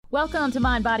Welcome to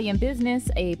Mind, Body, and Business,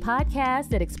 a podcast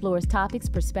that explores topics,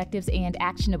 perspectives, and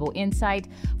actionable insight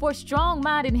for a strong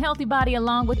mind and healthy body,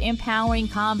 along with empowering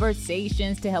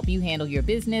conversations to help you handle your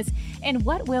business. And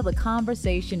what will the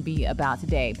conversation be about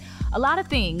today? A lot of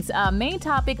things. Main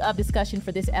topic of discussion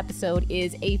for this episode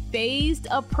is a phased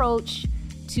approach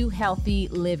to healthy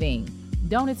living.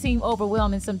 Don't it seem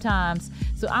overwhelming sometimes?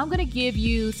 So I'm going to give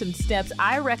you some steps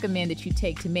I recommend that you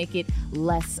take to make it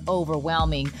less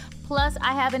overwhelming. Plus,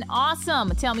 I have an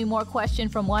awesome Tell Me More question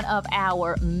from one of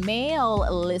our male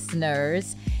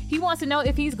listeners. He wants to know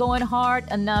if he's going hard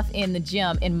enough in the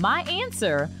gym, and my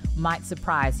answer might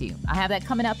surprise you. I have that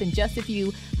coming up in just a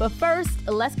few. But first,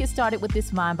 let's get started with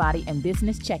this Mind, Body, and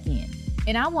Business check-in.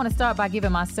 And I want to start by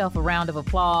giving myself a round of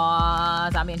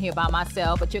applause. I'm in here by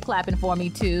myself, but you're clapping for me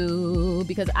too,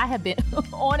 because I have been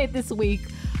on it this week.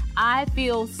 I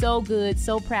feel so good,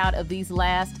 so proud of these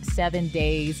last 7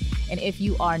 days. And if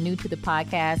you are new to the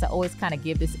podcast, I always kind of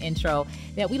give this intro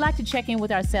that we like to check in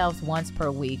with ourselves once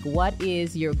per week. What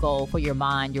is your goal for your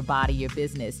mind, your body, your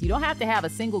business? You don't have to have a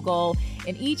single goal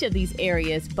in each of these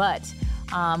areas, but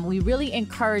we really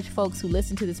encourage folks who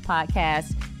listen to this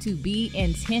podcast to be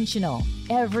intentional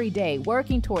every day,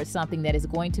 working towards something that is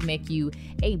going to make you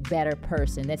a better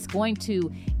person, that's going to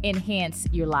enhance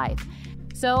your life.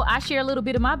 So I share a little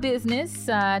bit of my business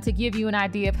to give you an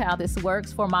idea of how this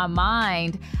works. For my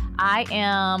mind, I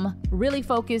am really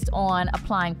focused on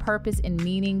applying purpose and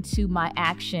meaning to my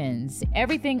actions.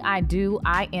 Everything I do,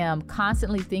 I am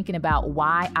constantly thinking about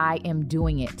why I am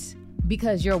doing it.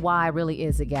 Because your why really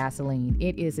is a gasoline.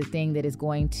 It is a thing that is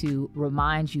going to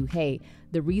remind you, hey,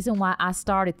 the reason why I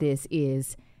started this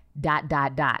is ...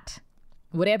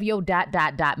 Whatever your ...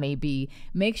 may be,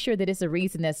 make sure that it's a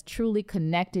reason that's truly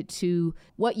connected to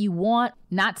what you want,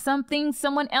 not something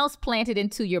someone else planted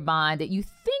into your mind that you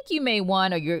think you may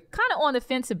want or you're kind of on the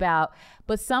fence about,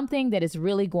 but something that is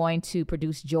really going to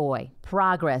produce joy,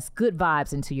 progress, good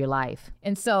vibes into your life.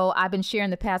 And so I've been sharing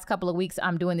the past couple of weeks,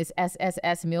 I'm doing this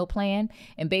SSS meal plan.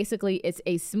 And basically it's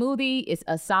a smoothie, it's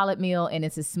a solid meal, and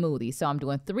it's a smoothie. So I'm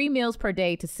doing 3 meals per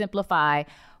day to simplify,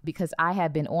 because I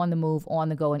have been on the move, on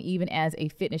the go. And even as a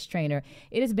fitness trainer,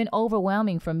 it has been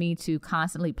overwhelming for me to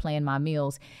constantly plan my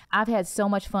meals. I've had so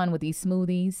much fun with these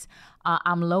smoothies.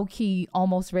 I'm low-key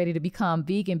almost ready to become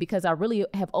vegan because I really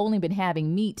have only been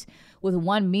having meat with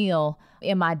one meal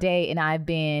in my day. And I've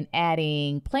been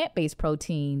adding plant-based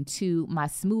protein to my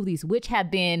smoothies, which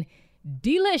have been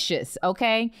delicious,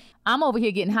 okay? I'm over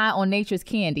here getting high on nature's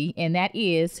candy, and that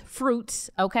is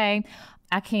fruits, okay?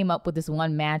 I came up with this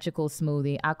one magical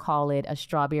smoothie. I call it a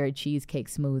strawberry cheesecake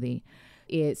smoothie.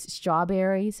 It's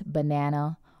strawberries,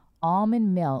 banana,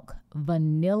 almond milk,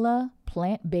 vanilla,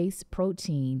 plant-based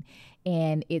protein,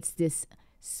 and it's this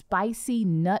spicy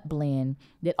nut blend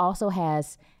that also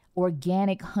has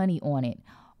organic honey on it.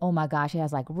 Oh my gosh, it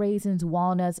has like raisins,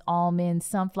 walnuts, almonds,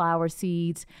 sunflower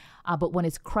seeds. But when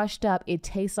it's crushed up, it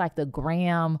tastes like the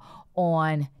graham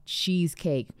on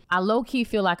cheesecake. I low-key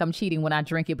feel like I'm cheating when I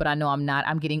drink it, but I know I'm not.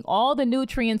 I'm getting all the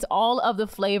nutrients, all of the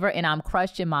flavor, and I'm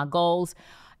crushing my goals.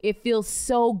 It feels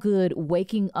so good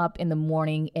waking up in the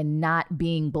morning and not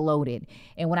being bloated.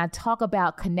 And when I talk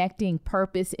about connecting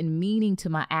purpose and meaning to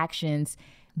my actions,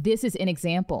 this is an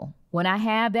example. When I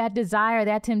have that desire,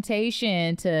 that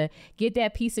temptation to get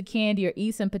that piece of candy or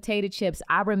eat some potato chips,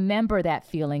 I remember that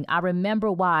feeling. I remember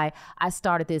why I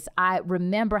started this. I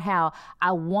remember how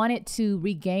I wanted to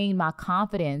regain my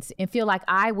confidence and feel like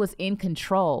I was in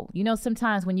control. You know,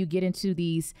 sometimes when you get into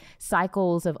these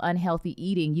cycles of unhealthy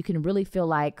eating, you can really feel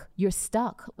like you're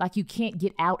stuck, like you can't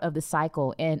get out of the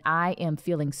cycle. And I am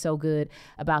feeling so good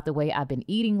about the way I've been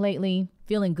eating lately,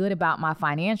 feeling good about my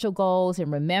financial goals,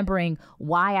 and remembering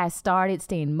why I started,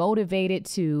 staying motivated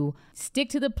to stick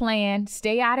to the plan,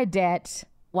 stay out of debt,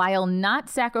 while not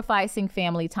sacrificing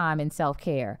family time and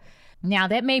self-care. Now,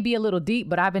 that may be a little deep,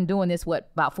 but I've been doing this,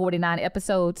 about 49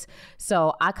 episodes.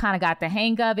 So I kind of got the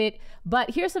hang of it.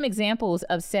 But here's some examples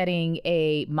of setting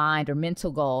a mind or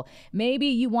mental goal. Maybe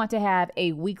you want to have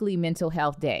a weekly mental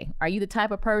health day. Are you the type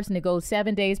of person that goes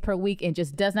 7 days per week and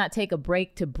just does not take a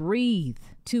break to breathe,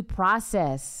 to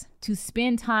process, to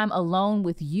spend time alone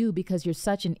with you because you're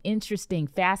such an interesting,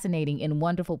 fascinating, and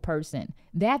wonderful person?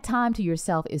 That time to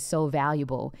yourself is so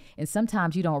valuable. And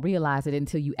sometimes you don't realize it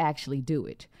until you actually do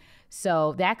it.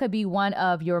 So that could be one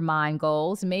of your mind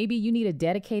goals. Maybe you need a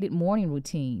dedicated morning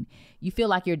routine. You feel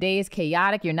like your day is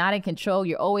chaotic. You're not in control.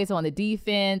 You're always on the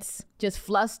defense, just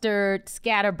flustered,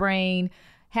 scatterbrained.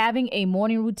 Having a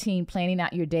morning routine, planning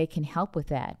out your day can help with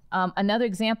that. Another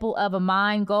example of a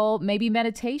mind goal, maybe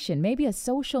meditation, maybe a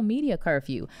social media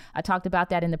curfew. I talked about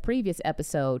that in the previous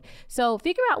episode. So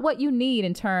figure out what you need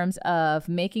in terms of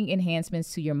making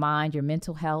enhancements to your mind, your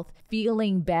mental health,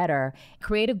 feeling better.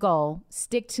 Create a goal,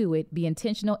 stick to it, be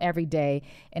intentional every day.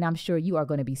 And I'm sure you are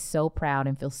going to be so proud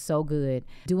and feel so good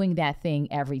doing that thing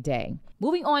every day.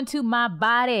 Moving on to my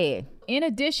body. In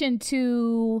addition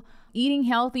to eating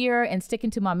healthier and sticking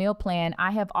to my meal plan,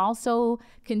 I have also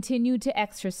continued to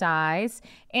exercise.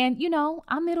 And,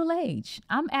 I'm middle-aged.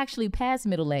 I'm actually past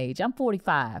middle age. I'm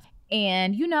 45.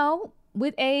 And,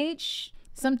 with age,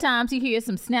 sometimes you hear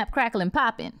some snap, crackle, and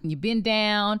popping. You bend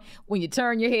down when you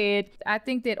turn your head. I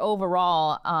think that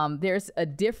overall, there's a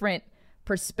different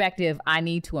perspective I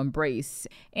need to embrace.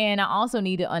 And I also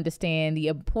need to understand the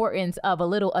importance of a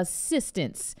little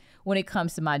assistance when it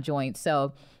comes to my joints.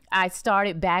 So I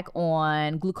started back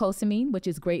on glucosamine, which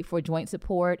is great for joint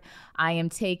support. I am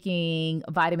taking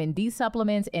vitamin D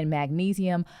supplements and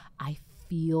magnesium. I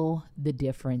feel the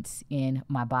difference in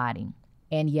my body.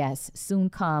 And yes, soon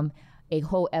come a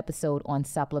whole episode on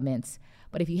supplements.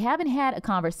 But if you haven't had a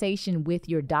conversation with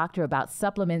your doctor about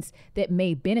supplements that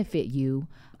may benefit you,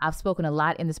 I've spoken a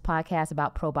lot in this podcast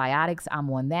about probiotics. I'm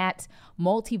on that.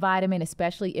 Multivitamin,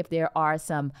 especially if there are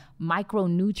some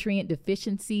micronutrient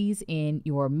deficiencies in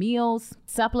your meals.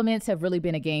 Supplements have really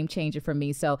been a game changer for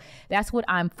me. So that's what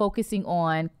I'm focusing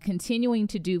on continuing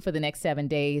to do for the next 7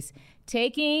 days,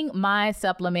 taking my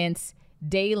supplements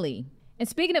daily. And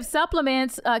speaking of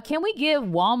supplements, can we give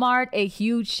Walmart a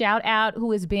huge shout out,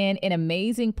 who has been an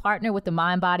amazing partner with the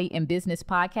Mind, Body, and Business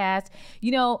podcast?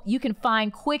 You can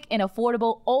find quick and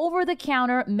affordable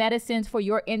over-the-counter medicines for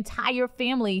your entire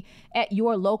family at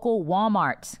your local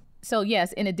Walmart. So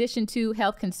yes, in addition to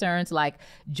health concerns like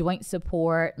joint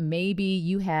support, maybe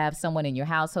you have someone in your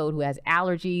household who has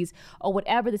allergies or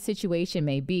whatever the situation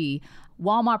may be,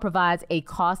 Walmart provides a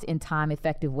cost and time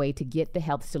effective way to get the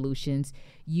health solutions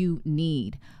you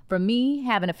need. For me,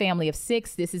 having a family of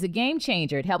 6, this is a game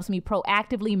changer. It helps me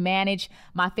proactively manage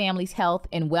my family's health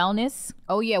and wellness.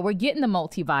 Oh yeah, we're getting the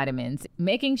multivitamins,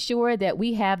 making sure that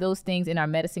we have those things in our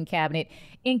medicine cabinet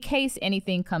in case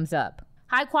anything comes up.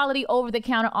 High quality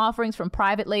over-the-counter offerings from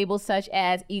private labels such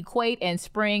as Equate and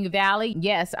Spring Valley.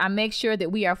 Yes, I make sure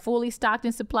that we are fully stocked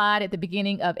and supplied at the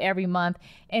beginning of every month.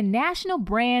 And national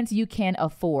brands you can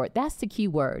afford. That's the key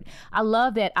word. I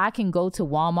love that I can go to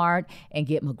Walmart and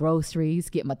get my groceries,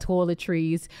 get my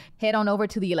toiletries, head on over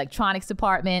to the electronics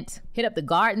department, hit up the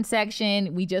garden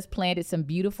section. We just planted some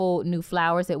beautiful new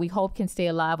flowers that we hope can stay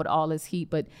alive with all this heat,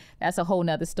 but that's a whole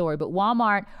nother story. But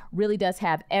Walmart really does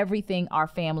have everything our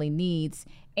family needs.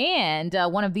 And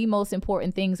one of the most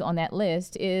important things on that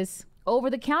list is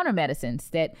over-the-counter medicines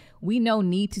that we know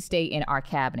need to stay in our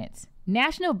cabinets.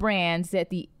 National brands that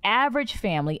the average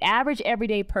family, average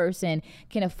everyday person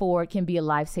can afford can be a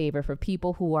lifesaver for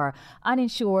people who are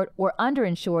uninsured or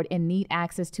underinsured and need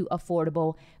access to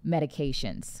affordable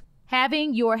medications.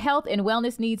 Having your health and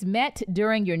wellness needs met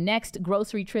during your next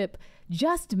grocery trip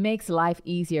just makes life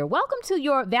easier. Welcome to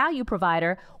your value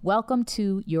provider. Welcome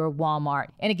to your Walmart.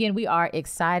 And again, we are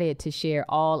excited to share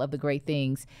all of the great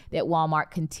things that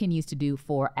Walmart continues to do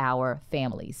for our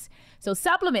families. So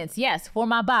supplements, yes, for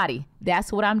my body.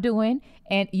 That's what I'm doing.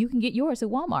 And you can get yours at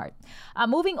Walmart.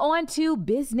 Moving on to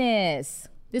business.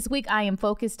 This week, I am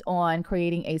focused on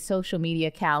creating a social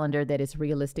media calendar that is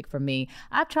realistic for me.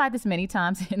 I've tried this many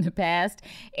times in the past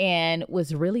and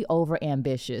was really over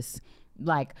ambitious.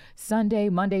 Like Sunday,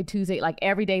 Monday, Tuesday, like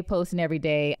every day posting every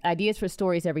day, ideas for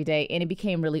stories every day, and it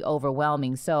became really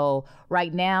overwhelming. So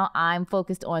right now I'm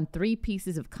focused on 3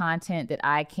 pieces of content that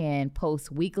I can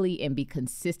post weekly and be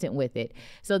consistent with it.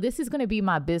 So this is going to be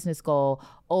my business goal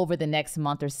over the next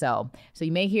month or so. So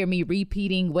you may hear me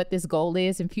repeating what this goal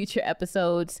is in future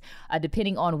episodes,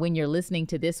 depending on when you're listening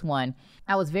to this one.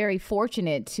 I was very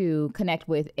fortunate to connect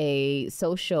with a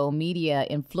social media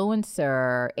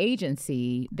influencer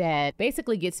agency that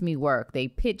basically gets me work. They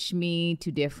pitch me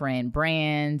to different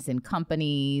brands and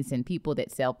companies and people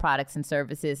that sell products and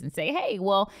services and say, hey,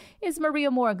 well, is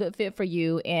Maria Moore a good fit for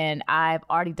you? And I've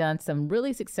already done some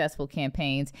really successful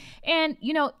campaigns. And,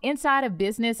 you know, inside of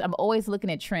business, I'm always looking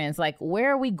at trends, like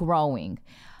where are we growing?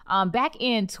 Back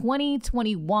in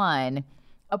 2021,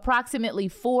 approximately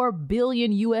 $4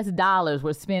 billion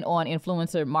were spent on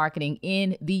influencer marketing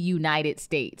in the United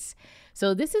States.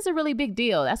 So this is a really big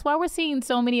deal. That's why we're seeing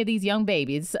so many of these young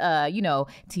babies,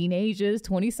 teenagers,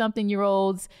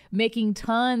 20-something-year-olds making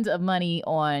tons of money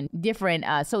on different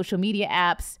social media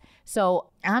apps. So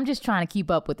I'm just trying to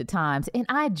keep up with the times, and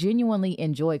I genuinely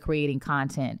enjoy creating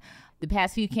content. The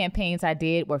past few campaigns I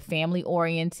did were family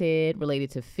oriented, related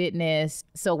to fitness.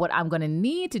 So what I'm going to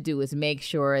need to do is make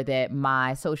sure that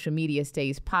my social media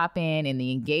stays popping and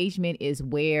the engagement is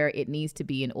where it needs to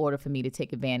be in order for me to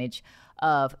take advantage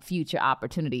of future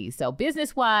opportunities. So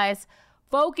business wise,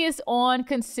 focus on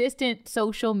consistent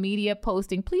social media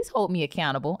posting. Please hold me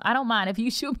accountable. I don't mind if you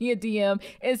shoot me a DM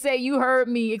and say you heard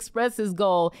me express this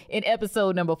goal in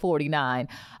episode number 49.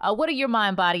 What are your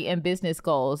mind, body, and business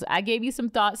goals? I gave you some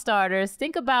thought starters.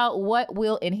 Think about what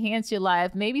will enhance your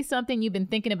life. Maybe something you've been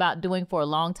thinking about doing for a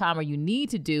long time or you need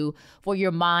to do for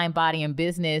your mind, body, and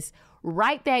business.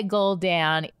 Write that goal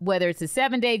down, whether it's a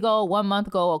 7-day goal, 1-month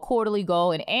goal, a quarterly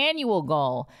goal, an annual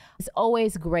goal. It's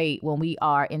always great when we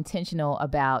are intentional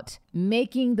about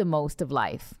making the most of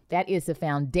life. That is the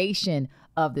foundation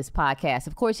of this podcast.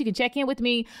 Of course, you can check in with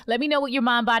me. Let me know what your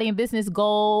mind, body, and business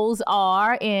goals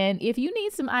are. And if you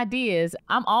need some ideas,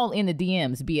 I'm all in the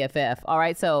DMs, BFF. All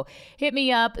right. So hit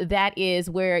me up. That is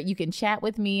where you can chat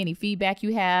with me. Any feedback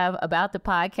you have about the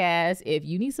podcast. If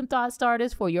you need some thought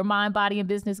starters for your mind, body, and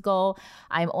business goal,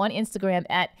 I'm on Instagram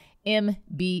at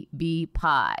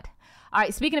MBBPod. All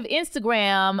right, speaking of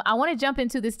Instagram, I want to jump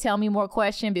into this Tell Me More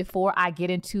question before I get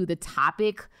into the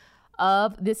topic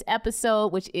of this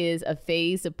episode, which is a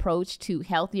phased approach to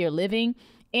healthier living.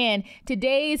 And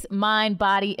today's mind,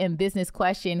 body, and business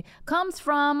question comes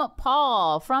from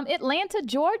Paul from Atlanta,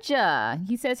 Georgia.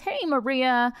 He says, "Hey,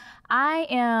 Maria, I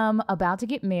am about to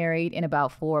get married in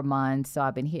about 4 months, so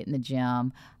I've been hitting the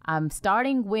gym. I'm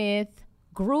starting with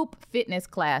group fitness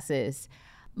classes.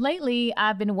 Lately,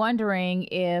 I've been wondering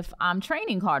if I'm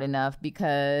training hard enough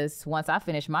because once I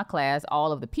finish my class,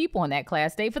 all of the people in that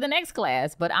class stay for the next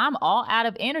class, but I'm all out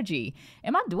of energy.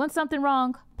 Am I doing something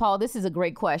wrong?" Paul, this is a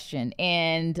great question.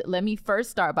 And let me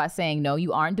first start by saying, no,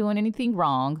 you aren't doing anything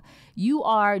wrong. You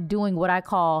are doing what I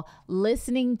call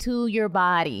listening to your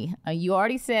body. You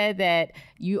already said that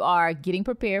you are getting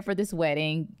prepared for this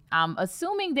wedding. I'm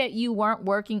assuming that you weren't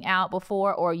working out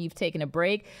before or you've taken a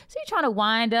break. So you're trying to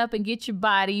wind up and get your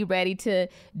body ready to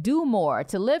do more,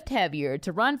 to lift heavier,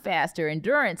 to run faster,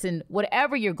 endurance, and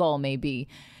whatever your goal may be.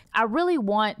 I really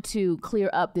want to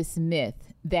clear up this myth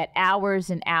that hours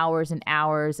and hours and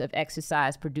hours of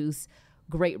exercise produce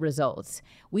great results.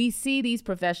 We see these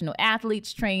professional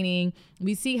athletes training.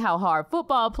 We see how hard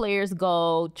football players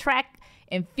go, track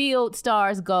and field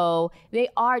stars go. They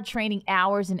are training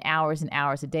hours and hours and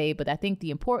hours a day. But I think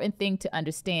the important thing to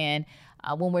understand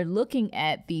when we're looking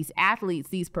at these athletes,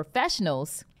 these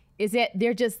professionals, is that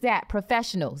they're just that,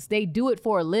 professionals. They do it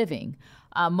for a living.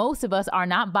 Most of us are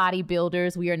not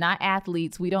bodybuilders. We are not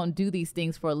athletes. We don't do these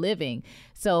things for a living.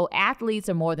 So athletes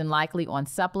are more than likely on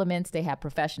supplements. They have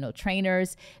professional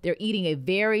trainers. They're eating a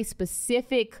very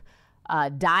specific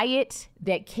diet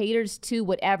that caters to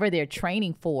whatever they're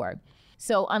training for.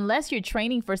 So unless you're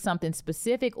training for something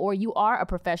specific or you are a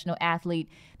professional athlete,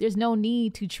 there's no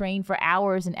need to train for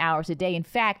hours and hours a day. In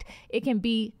fact, it can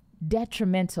be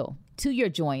detrimental to your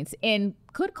joints and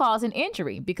could cause an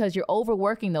injury because you're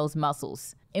overworking those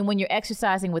muscles. And when you're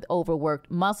exercising with overworked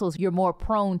muscles, you're more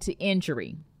prone to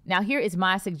injury. Now, here is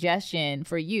my suggestion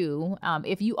for you.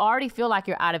 If you already feel like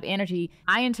you're out of energy,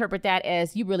 I interpret that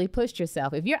as you really pushed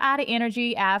yourself. If you're out of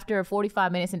energy after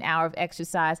 45 minutes, an hour of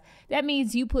exercise, that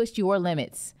means you pushed your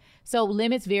limits. So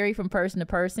limits vary from person to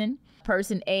person.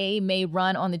 Person A may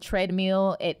run on the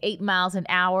treadmill at 8 miles an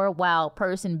hour, while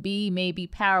person B may be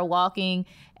power walking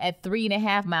at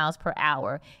 3.5 miles per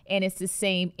hour. And it's the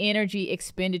same energy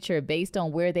expenditure based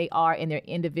on where they are in their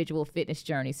individual fitness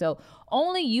journey. So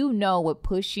only you know what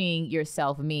pushing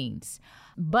yourself means.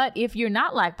 But if you're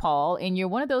not like Paul and you're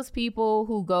one of those people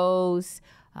who goes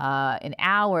an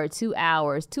hour, 2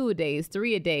 hours, 2 a days,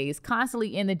 3 a days,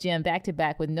 constantly in the gym back to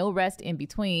back with no rest in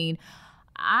between,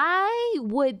 I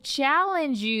would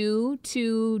challenge you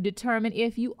to determine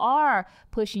if you are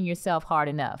pushing yourself hard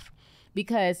enough.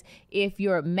 Because if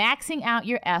you're maxing out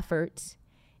your efforts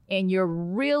and you're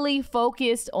really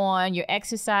focused on your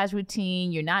exercise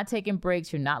routine, you're not taking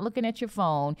breaks, you're not looking at your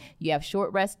phone, you have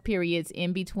short rest periods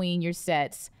in between your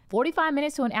sets, 45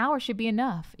 minutes to an hour should be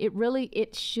enough.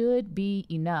 It should be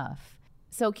enough.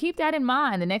 So keep that in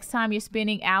mind the next time you're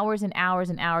spending hours and hours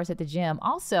and hours at the gym.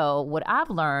 Also, what I've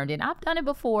learned, and I've done it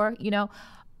before,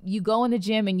 you go in the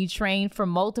gym and you train for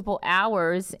multiple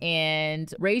hours,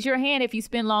 and raise your hand if you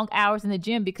spend long hours in the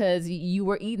gym because you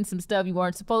were eating some stuff you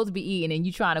weren't supposed to be eating and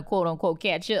you trying to quote unquote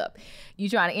catch up. You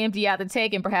trying to empty out the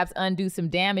tank and perhaps undo some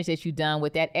damage that you've done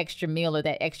with that extra meal or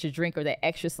that extra drink or that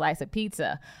extra slice of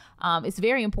pizza. It's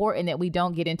very important that we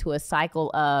don't get into a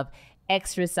cycle of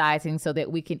exercising so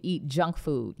that we can eat junk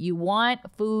food. You want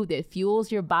food that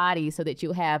fuels your body so that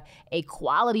you have a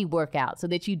quality workout, so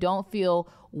that you don't feel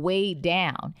weighed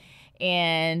down.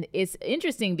 And it's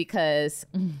interesting because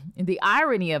the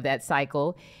irony of that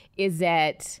cycle is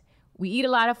that we eat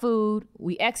a lot of food,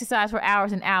 we exercise for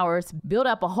hours and hours, build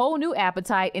up a whole new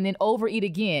appetite, and then overeat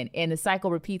again. And the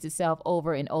cycle repeats itself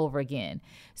over and over again.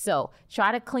 So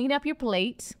try to clean up your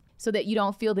plate so that you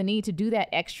don't feel the need to do that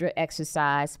extra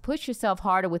exercise. Push yourself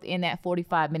harder within that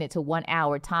 45-minute to 1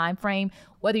 hour time frame,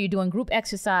 whether you're doing group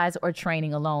exercise or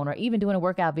training alone, or even doing a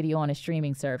workout video on a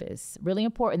streaming service. Really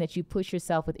important that you push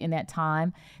yourself within that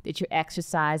time, that you're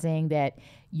exercising, that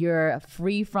you're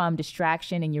free from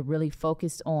distraction, and you're really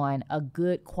focused on a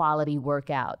good quality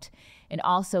workout. And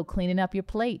also cleaning up your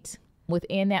plate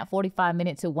within that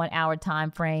 45-minute to 1 hour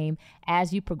time frame.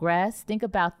 As you progress, think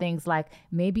about things like,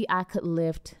 maybe I could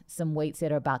lift some weights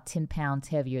that are about 10 pounds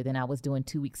heavier than I was doing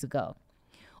 2 weeks ago.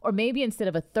 Or maybe instead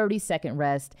of a 30-second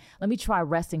rest, let me try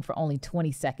resting for only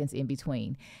 20 seconds in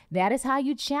between. That is how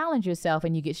you challenge yourself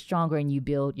and you get stronger and you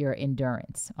build your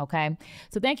endurance, okay?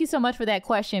 So thank you so much for that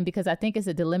question, because I think it's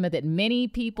a dilemma that many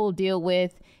people deal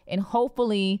with, and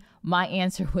hopefully my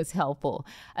answer was helpful.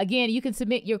 Again, you can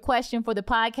submit your question for the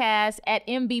podcast at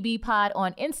MBB Pod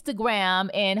on Instagram,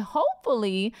 and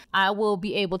hopefully I will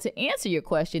be able to answer your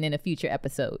question in a future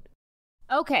episode.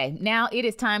 Okay, now it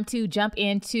is time to jump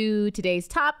into today's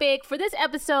topic. For this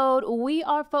episode, we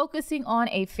are focusing on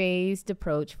a phased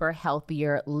approach for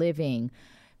healthier living,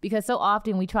 because so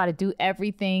often we try to do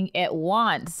everything at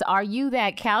once. Are you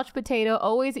that couch potato,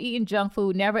 always eating junk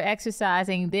food, never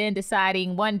exercising, then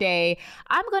deciding one day,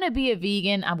 I'm going to be a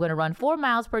vegan, I'm going to run 4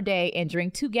 miles per day and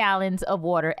drink 2 gallons of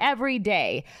water every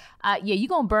day? You're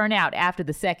going to burn out after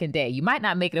the second day. You might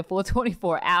not make it a full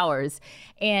 24 hours.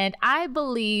 And I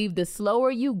believe the slower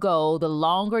you go, the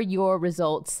longer your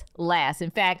results last.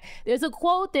 In fact, there's a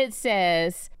quote that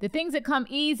says, the things that come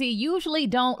easy usually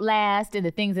don't last, and the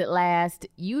things that last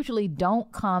usually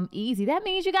don't come easy. That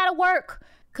means you got to work.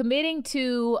 Committing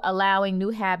to allowing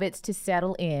new habits to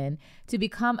settle in, to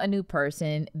become a new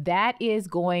person, that is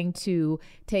going to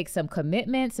take some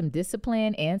commitment, some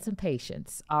discipline, and some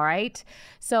patience. All right.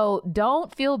 So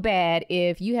don't feel bad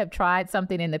if you have tried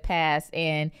something in the past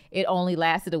and it only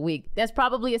lasted a week. That's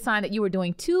probably a sign that you were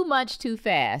doing too much too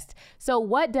fast. So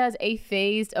what does a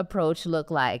phased approach look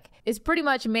like? It's pretty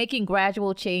much making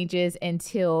gradual changes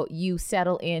until you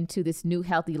settle into this new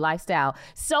healthy lifestyle.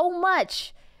 So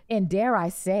much, and dare I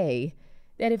say,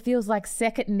 that it feels like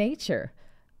second nature,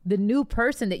 the new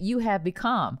person that you have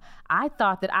become. I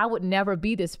thought that I would never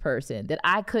be this person, that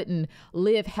I couldn't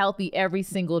live healthy every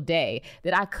single day,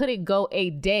 that I couldn't go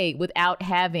a day without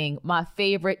having my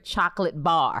favorite chocolate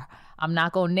bar. I'm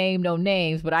not going to name no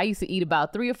names, but I used to eat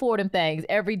about 3 or 4 of them things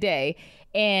every day.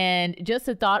 And just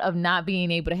the thought of not being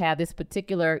able to have this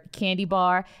particular candy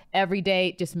bar every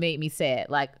day just made me sad.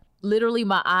 Like, literally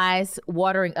my eyes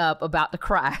watering up, about to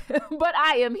cry. But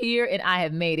I am here and I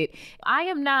have made it. I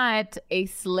am not a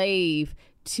slave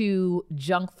to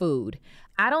junk food.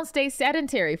 I don't stay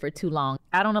sedentary for too long.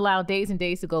 I don't allow days and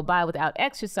days to go by without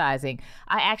exercising.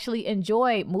 I actually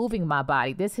enjoy moving my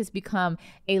body. This has become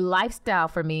a lifestyle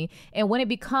for me. And when it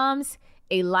becomes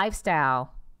a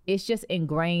lifestyle, it's just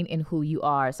ingrained in who you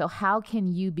are. So how can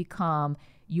you become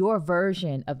your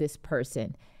version of this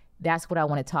person? That's what I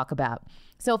want to talk about.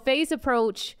 So phased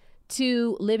approach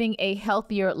to living a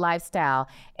healthier lifestyle.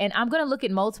 And I'm going to look at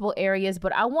multiple areas,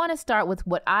 but I want to start with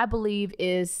what I believe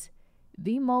is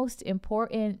the most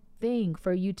important thing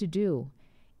for you to do.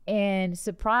 And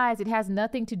surprise, it has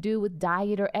nothing to do with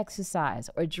diet or exercise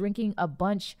or drinking a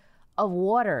bunch of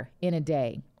water in a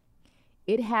day.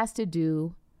 It has to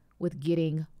do with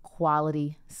getting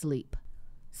quality sleep.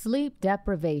 Sleep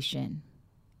deprivation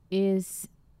is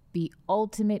the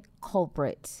ultimate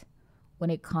culprit when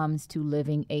it comes to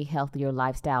living a healthier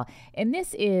lifestyle. And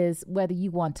this is whether you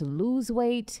want to lose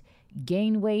weight,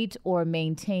 gain weight, or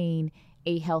maintain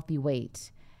a healthy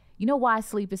weight. You know why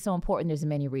sleep is so important? There's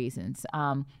many reasons.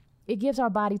 It gives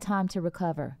our body time to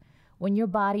recover. When your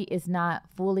body is not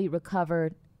fully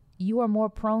recovered, you are more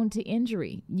prone to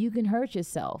injury. You can hurt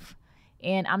yourself.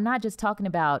 And I'm not just talking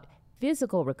about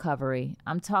physical recovery.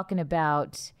 I'm talking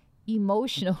about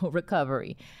emotional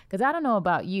recovery. Because I don't know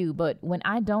about you, but when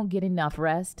I don't get enough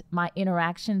rest, my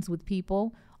interactions with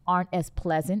people aren't as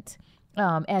pleasant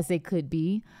as they could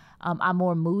be. I'm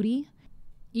more moody.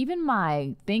 Even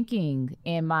my thinking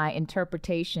and my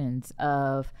interpretations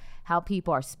of how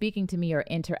people are speaking to me or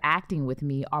interacting with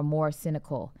me are more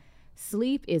cynical.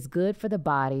 Sleep is good for the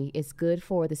body, it's good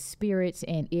for the spirit,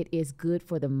 and it is good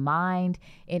for the mind,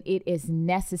 and it is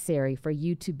necessary for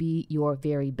you to be your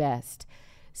very best.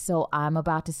 So I'm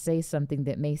about to say something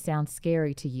that may sound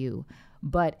scary to you,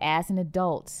 but as an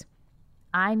adult,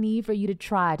 I need for you to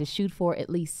try to shoot for at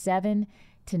least 7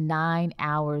 to 9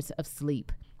 hours of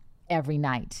sleep every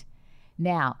night.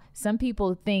 Now, some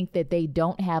people think that they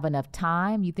don't have enough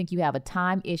time. You think you have a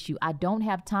time issue. I don't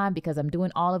have time because I'm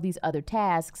doing all of these other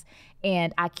tasks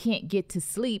and I can't get to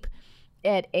sleep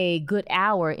at a good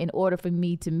hour in order for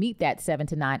me to meet that 7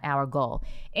 to 9 hour goal.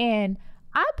 And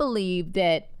I believe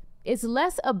that it's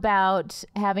less about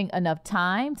having enough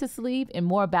time to sleep and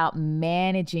more about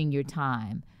managing your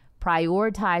time,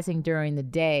 prioritizing during the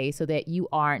day so that you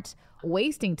aren't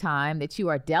wasting time, that you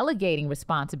are delegating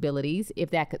responsibilities if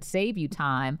that could save you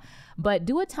time. But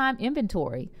do a time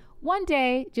inventory. One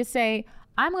day, just say,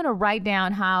 I'm going to write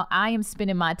down how I am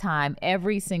spending my time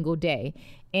every single day.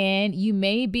 And you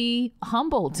may be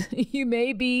humbled. You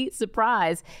may be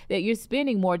surprised that you're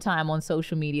spending more time on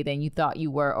social media than you thought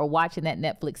you were, or watching that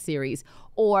Netflix series,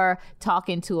 or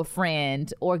talking to a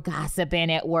friend, or gossiping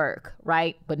at work,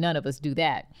 right? But none of us do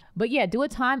that. But yeah, do a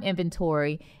time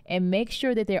inventory and make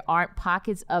sure that there aren't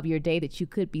pockets of your day that you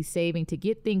could be saving to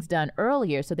get things done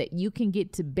earlier so that you can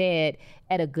get to bed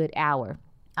at a good hour.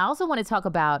 I also want to talk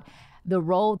about the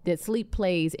role that sleep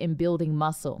plays in building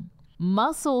muscle.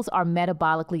 Muscles are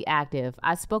metabolically active.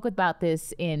 I spoke about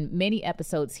this in many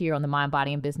episodes here on the Mind,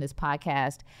 Body, and Business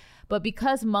podcast. But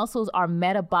because muscles are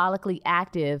metabolically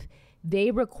active,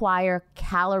 they require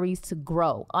calories to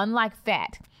grow. Unlike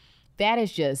fat, fat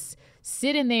is just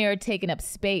sitting there taking up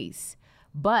space.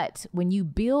 But when you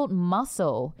build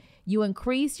muscle, you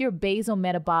increase your basal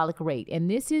metabolic rate. And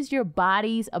this is your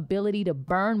body's ability to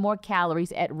burn more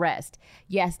calories at rest.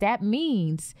 Yes, that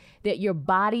means that your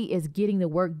body is getting the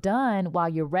work done while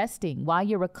you're resting, while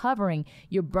you're recovering.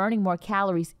 You're burning more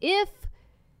calories if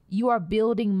you are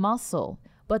building muscle.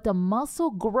 But the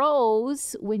muscle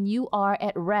grows when you are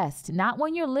at rest, not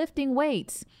when you're lifting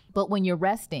weights, but when you're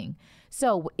resting.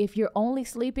 So if you're only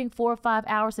sleeping 4 or 5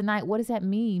 hours a night, what does that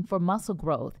mean for muscle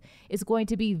growth? It's going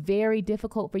to be very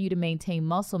difficult for you to maintain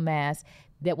muscle mass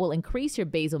that will increase your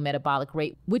basal metabolic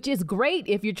rate, which is great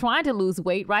if you're trying to lose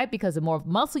weight, right? Because the more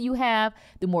muscle you have,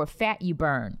 the more fat you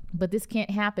burn. But this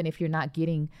can't happen if you're not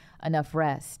getting enough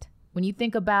rest. When you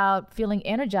think about feeling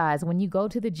energized when you go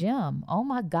to the gym, oh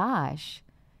my gosh.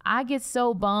 I get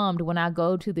so bummed when I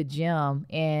go to the gym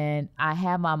and I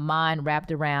have my mind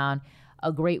wrapped around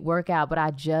a great workout, but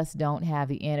I just don't have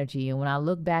the energy. And when I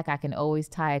look back, I can always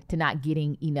tie it to not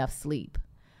getting enough sleep.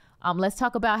 Let's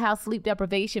talk about how sleep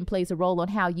deprivation plays a role on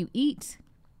how you eat.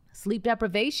 Sleep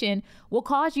deprivation will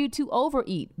cause you to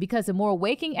overeat because the more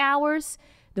waking hours,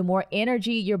 the more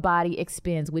energy your body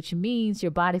expends, which means your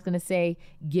body's going to say,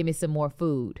 give me some more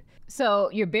food.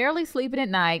 So you're barely sleeping at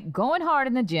night, going hard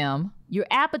in the gym. Your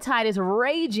appetite is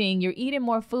raging. You're eating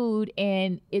more food,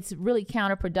 and it's really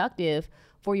counterproductive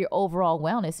for your overall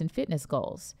wellness and fitness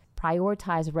goals.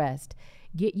 Prioritize rest.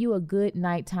 Get you a good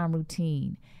nighttime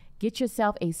routine. Get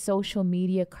yourself a social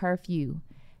media curfew.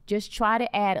 Just try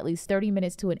to add at least 30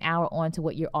 minutes to an hour onto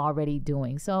what you're already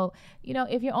doing. So,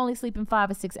 if you're only sleeping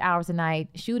 5 or 6 hours a night,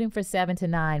 shooting for 7 to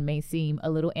 9 may seem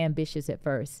a little ambitious at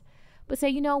first. But say,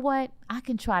 you know what? I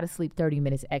can try to sleep 30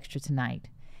 minutes extra tonight.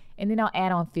 And then I'll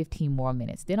add on 15 more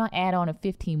minutes. Then I'll add on a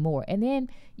 15 more. And then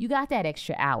you got that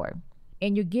extra hour.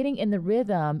 And you're getting in the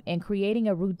rhythm and creating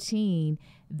a routine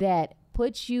that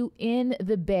puts you in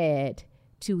the bed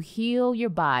to heal your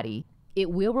body.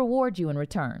 It will reward you in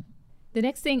return. The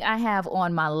next thing I have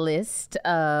on my list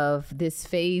of this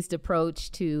phased approach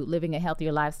to living a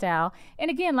healthier lifestyle, and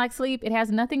again, like sleep, it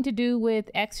has nothing to do with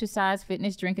exercise,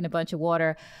 fitness, drinking a bunch of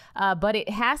water, but it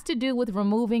has to do with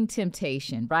removing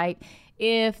temptation, right?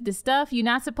 If the stuff you're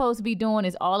not supposed to be doing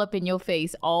is all up in your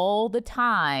face all the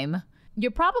time,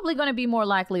 you're probably going to be more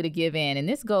likely to give in. And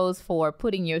this goes for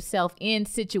putting yourself in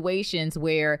situations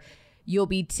where you'll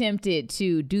be tempted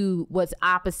to do what's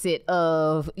opposite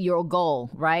of your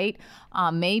goal, right?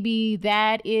 Maybe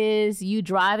that is you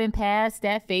driving past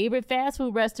that favorite fast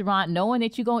food restaurant, knowing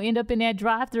that you're going to end up in that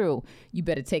drive-thru. You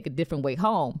better take a different way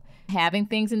home. Having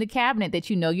things in the cabinet that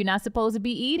you know you're not supposed to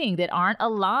be eating that aren't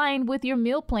aligned with your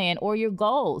meal plan or your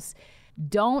goals.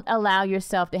 Don't allow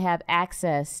yourself to have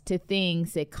access to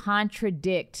things that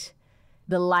contradict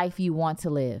the life you want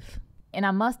to live. And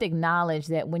I must acknowledge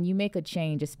that when you make a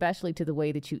change, especially to the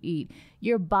way that you eat,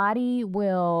 your body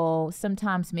will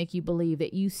sometimes make you believe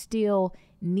that you still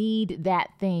need that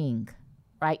thing,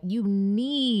 right? You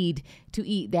need to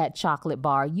eat that chocolate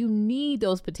bar. You need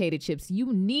those potato chips.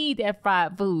 You need that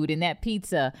fried food and that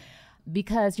pizza.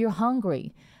 because you're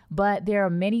hungry. But there are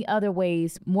many other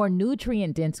ways, more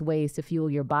nutrient-dense ways to fuel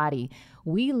your body.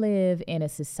 We live in a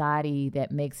society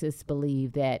that makes us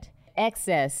believe that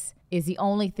excess is the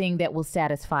only thing that will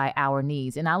satisfy our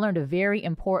needs. And I learned a very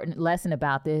important lesson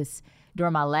about this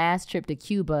during my last trip to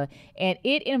Cuba, and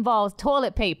it involves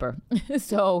toilet paper.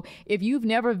 So if you've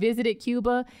never visited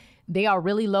Cuba, they are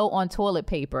really low on toilet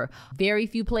paper. Very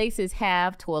few places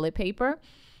have toilet paper.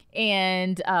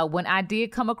 And when I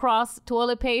did come across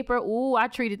toilet paper, I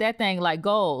treated that thing like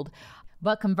gold.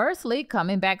 But conversely,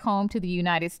 coming back home to the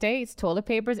United States, toilet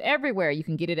paper is everywhere. You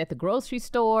can get it at the grocery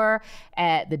store,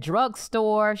 at the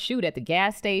drugstore, at the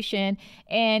gas station.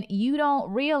 And you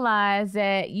don't realize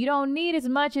that you don't need as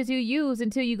much as you use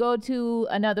until you go to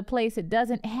another place that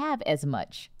doesn't have as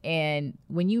much. And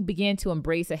when you begin to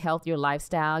embrace a healthier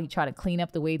lifestyle, you try to clean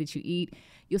up the way that you eat,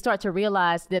 you'll start to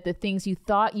realize that the things you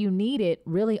thought you needed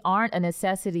really aren't a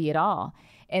necessity at all,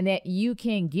 and that you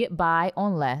can get by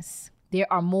on less. There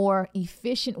are more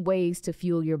efficient ways to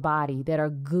fuel your body that are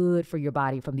good for your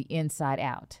body from the inside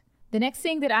out. The next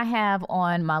thing that I have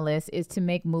on my list is to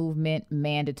make movement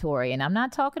mandatory. And I'm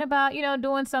not talking about,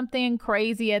 doing something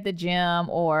crazy at the gym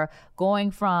or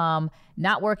going from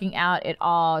not working out at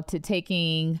all to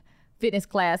taking fitness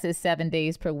classes 7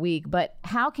 days per week. But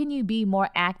how can you be more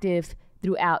active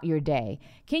throughout your day?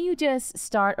 Can you just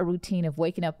start a routine of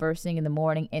waking up first thing in the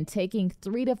morning and taking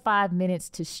 3 to 5 minutes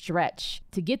to stretch,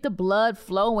 to get the blood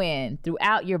flowing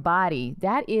throughout your body?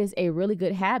 That is a really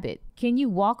good habit. Can you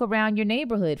walk around your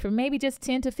neighborhood for maybe just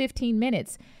 10 to 15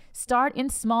 minutes? Start in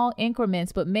small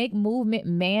increments, but make movement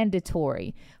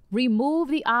mandatory. Remove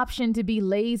the option to be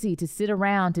lazy, to sit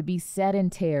around, to be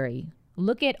sedentary.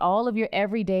 Look at all of your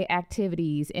everyday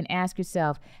activities and ask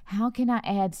yourself, how can I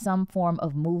add some form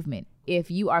of movement? If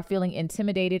you are feeling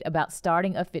intimidated about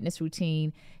starting a fitness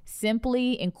routine,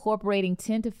 simply incorporating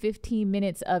 10 to 15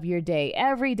 minutes of your day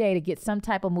every day to get some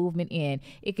type of movement in.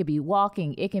 It could be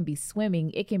walking, it can be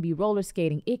swimming, it can be roller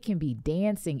skating, it can be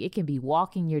dancing, it can be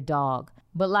walking your dog.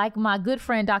 But like my good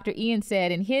friend Dr. Ian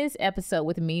said in his episode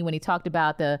with me when he talked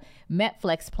about the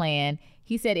Metflex plan,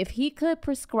 he said if he could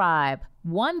prescribe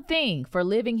one thing for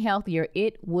living healthier,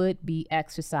 it would be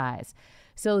exercise.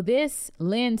 So this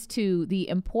lends to the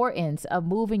importance of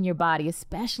moving your body,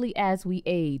 especially as we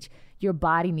age. Your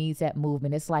body needs that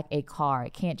movement. It's like a car.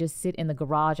 It can't just sit in the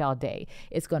garage all day.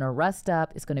 It's going to rust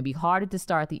up. It's going to be harder to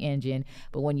start the engine.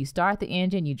 But when you start the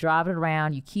engine, you drive it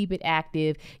around, you keep it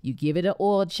active, you give it an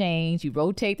oil change, you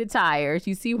rotate the tires.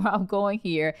 You see where I'm going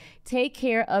here. Take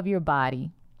care of your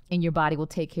body, and your body will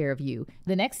take care of you.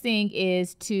 The next thing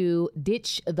is to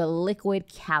ditch the liquid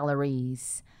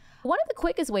calories. One of the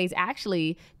quickest ways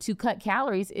actually to cut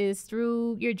calories is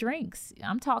through your drinks.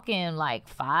 I'm talking like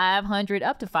 500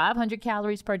 up to 500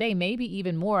 calories per day, maybe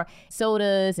even more.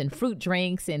 Sodas and fruit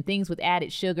drinks and things with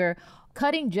added sugar.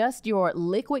 Cutting just your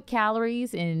liquid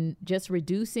calories and just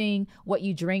reducing what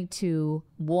you drink to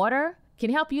water can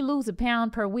help you lose a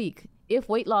pound per week if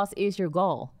weight loss is your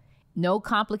goal. No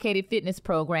complicated fitness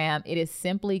program. It is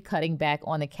simply cutting back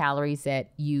on the calories that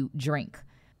you drink.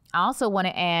 I also want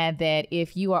to add that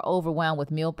if you are overwhelmed with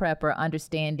meal prep or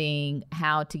understanding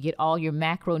how to get all your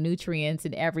macronutrients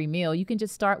in every meal, you can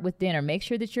just start with dinner. Make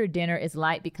sure that your dinner is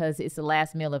light because it's the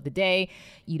last meal of the day.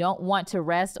 You don't want to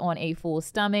rest on a full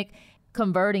stomach,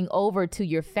 converting over to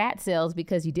your fat cells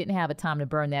because you didn't have a time to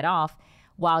burn that off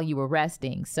while you were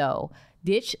resting. So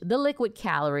ditch the liquid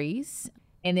calories.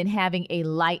 And then having a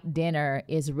light dinner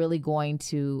is really going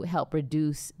to help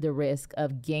reduce the risk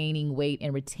of gaining weight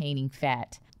and retaining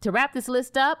fat. To wrap this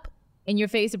list up, in your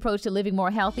phased approach to living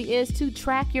more healthy is to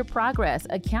track your progress.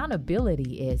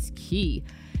 Accountability is key.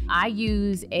 I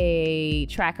use a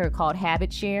tracker called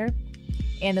Habit Share.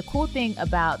 And the cool thing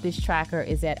about this tracker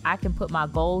is that I can put my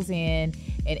goals in,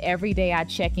 and every day I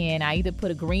check in. I either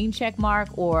put a green check mark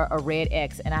or a red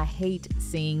X, and I hate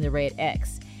seeing the red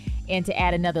X. And to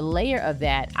add another layer of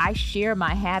that, I share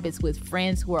my habits with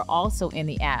friends who are also in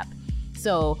the app.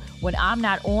 So when I'm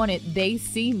not on it, they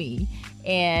see me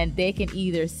and they can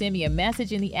either send me a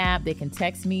message in the app, they can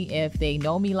text me if they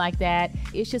know me like that.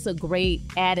 It's just a great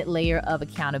added layer of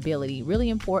accountability. Really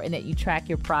important that you track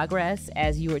your progress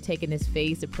as you are taking this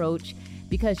phased approach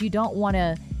because you don't want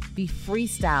to be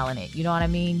freestyling it. You know what I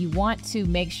mean? You want to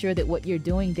make sure that what you're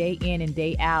doing day in and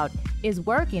day out is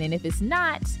working. And if it's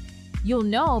not, you'll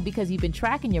know because you've been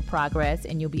tracking your progress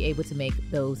and you'll be able to make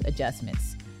those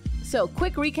adjustments. So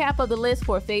quick recap of the list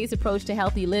for a phased approach to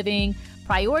healthy living.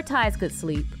 Prioritize good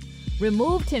sleep.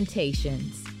 Remove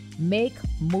temptations. Make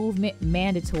movement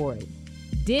mandatory.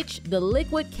 Ditch the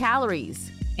liquid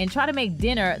calories and try to make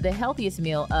dinner the healthiest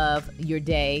meal of your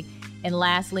day. And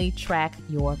lastly, track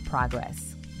your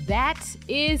progress. That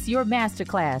is your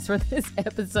masterclass for this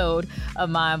episode of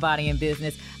Mind, Body, and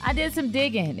Business. I did some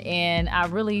digging and I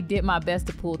really did my best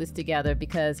to pull this together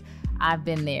because I've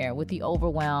been there with the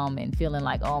overwhelm and feeling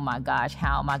like, oh my gosh,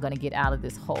 how am I going to get out of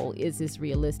this hole? Is this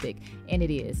realistic? And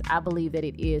it is. I believe that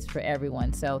it is for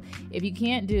everyone. So if you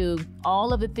can't do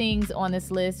all of the things on this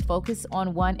list, focus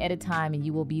on one at a time and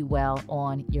you will be well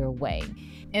on your way.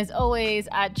 As always,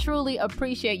 I truly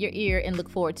appreciate your ear and look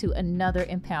forward to another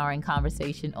empowering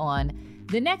conversation on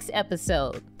the next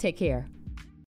episode. Take care.